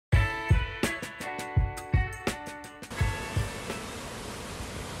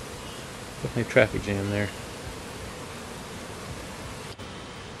Definitely a traffic jam there.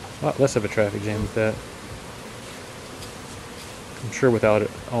 A lot less of a traffic jam with that. I'm sure without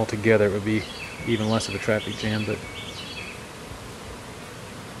it all together it would be even less of a traffic jam, but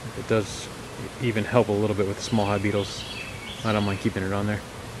if it does even help a little bit with the small hive beetles, I don't mind keeping it on there.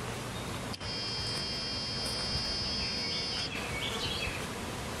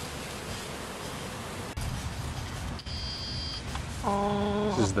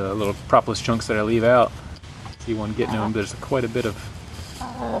 This is the little propolis chunks that I leave out. See one getting them, but there's quite a bit of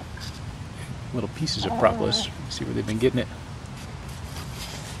little pieces of propolis. See where they've been getting it.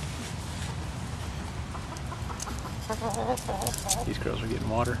 These girls are getting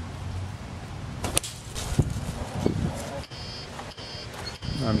water.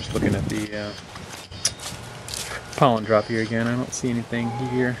 I'm just looking at the pollen drop here again. I don't see anything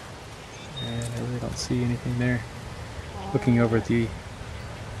here, and I really don't see anything there. Looking over at the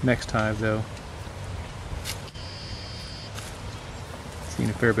next hive though, seeing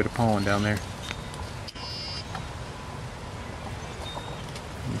a fair bit of pollen down there.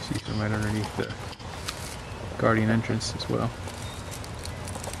 You see some right underneath the guardian entrance as well.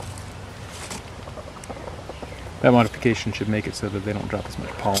 That modification should make it so that they don't drop as much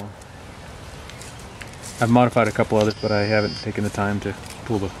pollen. I've modified a couple others, but I haven't taken the time to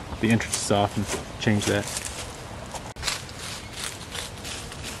pull the entrances off and change that.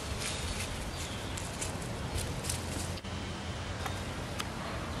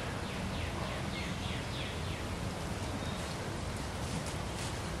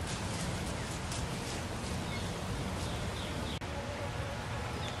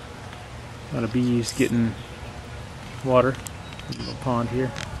 A lot of bees getting water in a little pond here.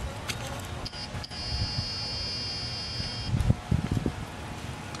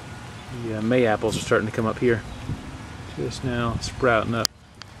 The May apples are starting to come up here. Just now sprouting up.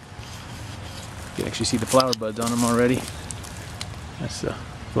 You can actually see the flower buds on them already. That's the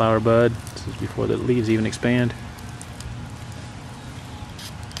flower bud. This is before the leaves even expand.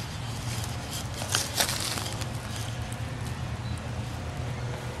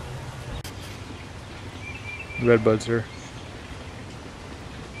 The red buds are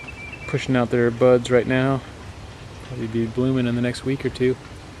pushing out their buds right now. Probably be blooming in the next week or two,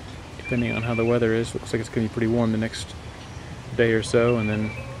 depending on how the weather is. Looks like it's going to be pretty warm the next day or so, and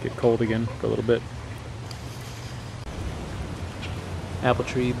then get cold again for a little bit. Apple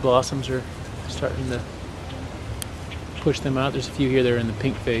tree blossoms are starting to push them out. There's a few here that are in the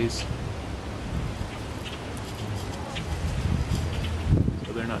pink phase,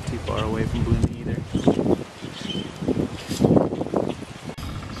 so they're not too far away from blooming either.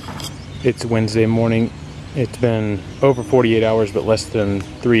 It's Wednesday morning. It's been over 48 hours, but less than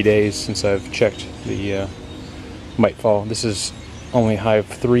 3 days since I've checked the mite fall. This is only hive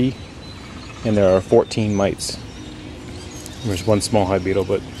 3, and there are 14 mites. There's one small hive beetle,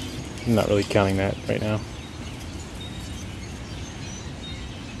 but I'm not really counting that right now.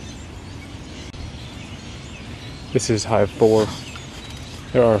 This is hive 4.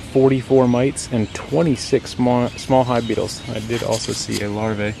 There are 44 mites and 26 small hive beetles. I did also see a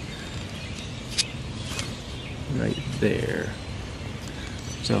larvae right there.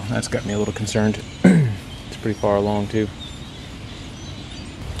 So that's got me a little concerned. It's pretty far along too.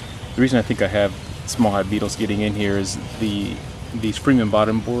 The reason I think I have small hive beetles getting in here is these Freeman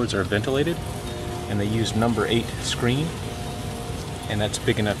bottom boards are ventilated, and they use number 8 screen, and that's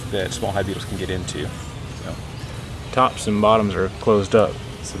big enough that small hive beetles can get into. So tops and bottoms are closed up,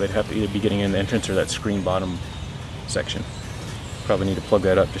 so they'd have to either be getting in the entrance or that screen bottom section. Probably need to plug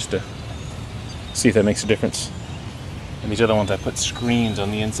that up just to see if that makes a difference. And these other ones I put screens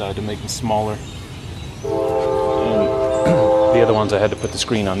on the inside to make them smaller. And the other ones I had to put the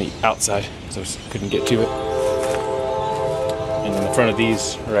screen on the outside because I couldn't get to it. And then the front of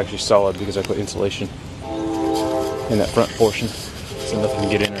these are actually solid because I put insulation in that front portion, so nothing can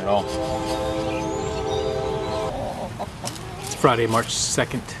get in at all. It's Friday, March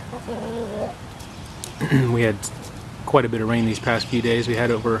 2nd. We had quite a bit of rain these past few days. We had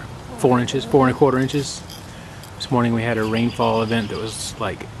over 4 inches, 4¼ inches. This morning we had a rainfall event that was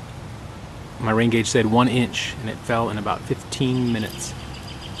like, my rain gauge said 1 inch, and it fell in about 15 minutes.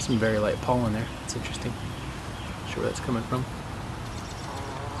 Some very light pollen there. It's interesting. Not sure where that's coming from.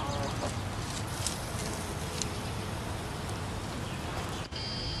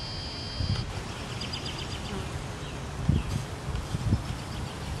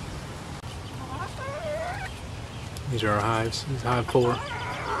 These are our hives. This is hive 4.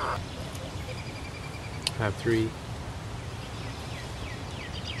 Hive 3.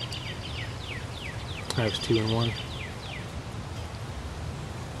 Hives 2 and 1.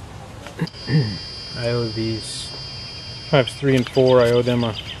 I owe these Hives 3 and 4, I owe them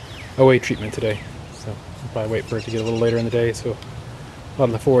a OA treatment today. So I'll probably wait for it to get a little later in the day so a lot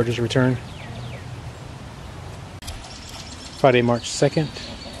of the foragers return. Friday, March 2nd.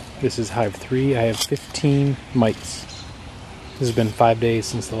 This is Hive 3. I have 15 mites. This has been 5 days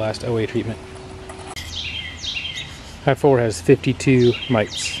since the last OA treatment. Hive 4 has 52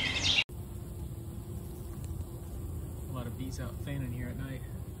 mites. A lot of bees out fanning here at night.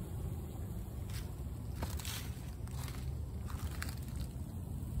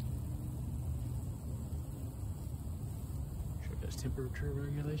 Sure if that's temperature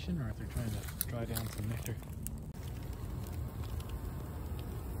regulation or if they're trying to dry down some nectar.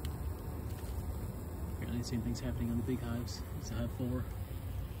 Apparently the same thing's happening on the big hives. It's a Hive 4.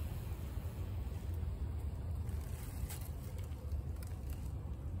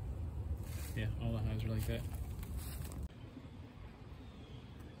 Yeah, all the hives are like that.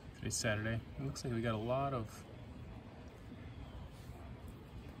 Today's Saturday. It looks like we got a lot of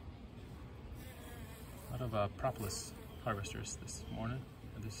propolis harvesters this morning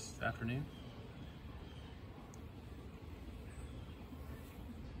or this afternoon.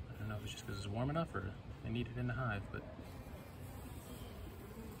 I don't know if it's just because it's warm enough or they need it in the hive, but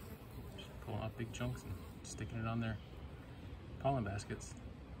just pulling off big chunks and sticking it on their pollen baskets.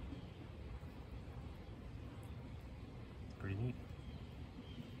 It's pretty neat.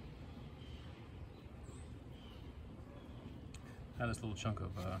 Got this little chunk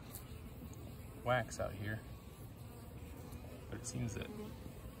of wax out here, but it seems that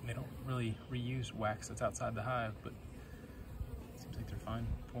they don't really reuse wax that's outside the hive, but it seems like they're fine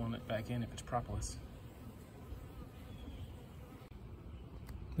pulling it back in if it's propolis.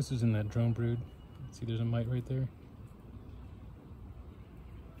 This is in that drone brood. See, there's a mite right there.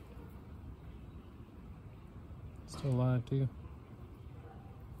 Still alive too.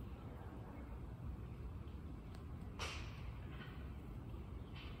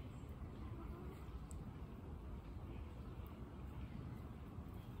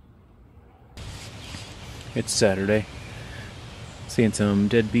 It's Saturday. Seeing some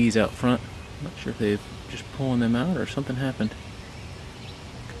dead bees out front. Not sure if they've just pulling them out or something happened.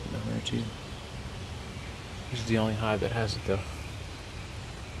 Down there too. This is the only hive that has it though.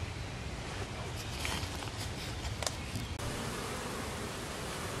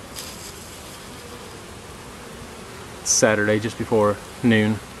 It's Saturday, just before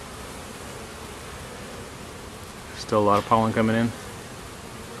noon. Still a lot of pollen coming in.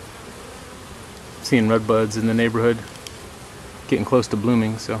 Seeing redbuds in the neighborhood getting close to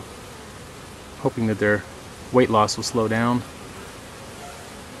blooming, so hoping that their weight loss will slow down,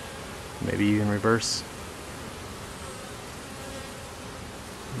 maybe even reverse.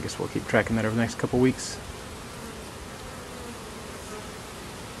 I guess we'll keep tracking that over the next couple weeks.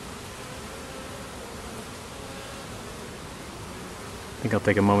 I think I'll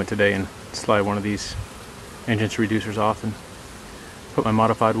take a moment today and slide one of these entrance reducers off and put my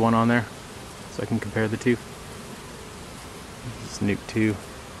modified one on there so I can compare the two. This is Nuke 2.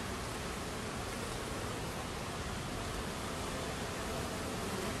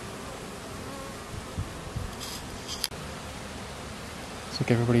 Looks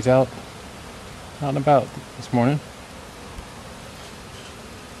like everybody's out and about this morning.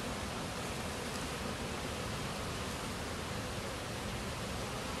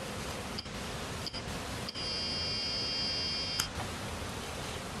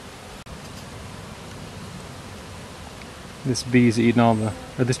 This bee's eating all the,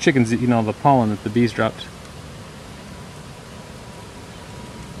 or this chicken's eating all the pollen that the bees dropped.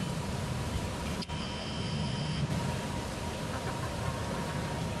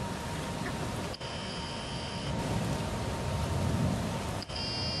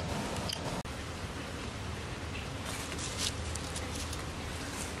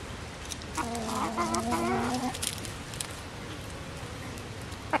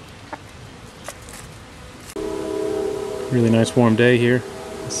 Really nice warm day here.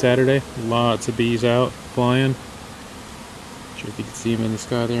 It's Saturday. Lots of bees out flying. Not sure if you can see them in the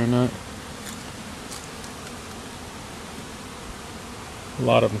sky there or not. A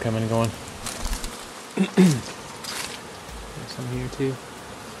lot of them coming and going. There's some here too.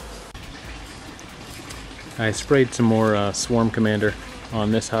 I sprayed some more Swarm Commander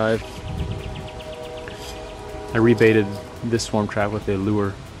on this hive. I rebaited this swarm trap with a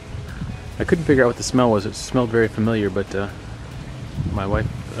lure. I couldn't figure out what the smell was. It smelled very familiar, but my wife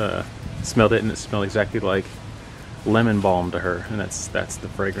smelled it and it smelled exactly like lemon balm to her, and that's the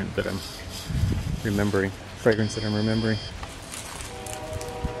fragrance that I'm remembering.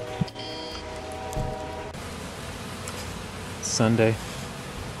 Sunday.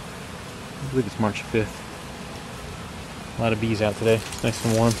 believe it's March 5th. A lot of bees out today. It's nice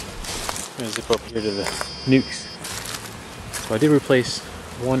and warm. I'm going to zip up here to the nukes. So I did replace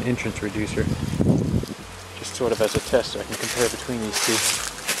one entrance reducer, just sort of as a test so I can compare between these two.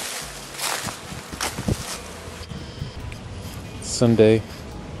 Sunday,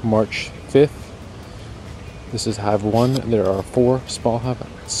 March 5th. This is Hive 1. There are 4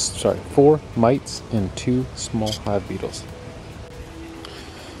 mites and 2 small hive beetles.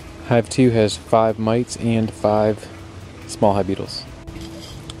 Hive 2 has 5 mites and 5 small hive beetles.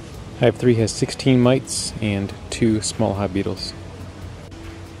 Hive 3 has 16 mites and 2 small hive beetles.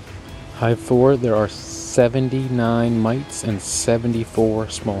 Hive 4, there are 79 mites and 74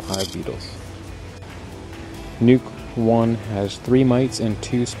 small hive beetles. Nuke 1 has 3 mites and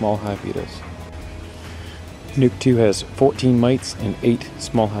 2 small hive beetles. Nuke 2 has 14 mites and 8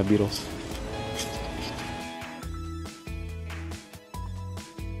 small hive beetles.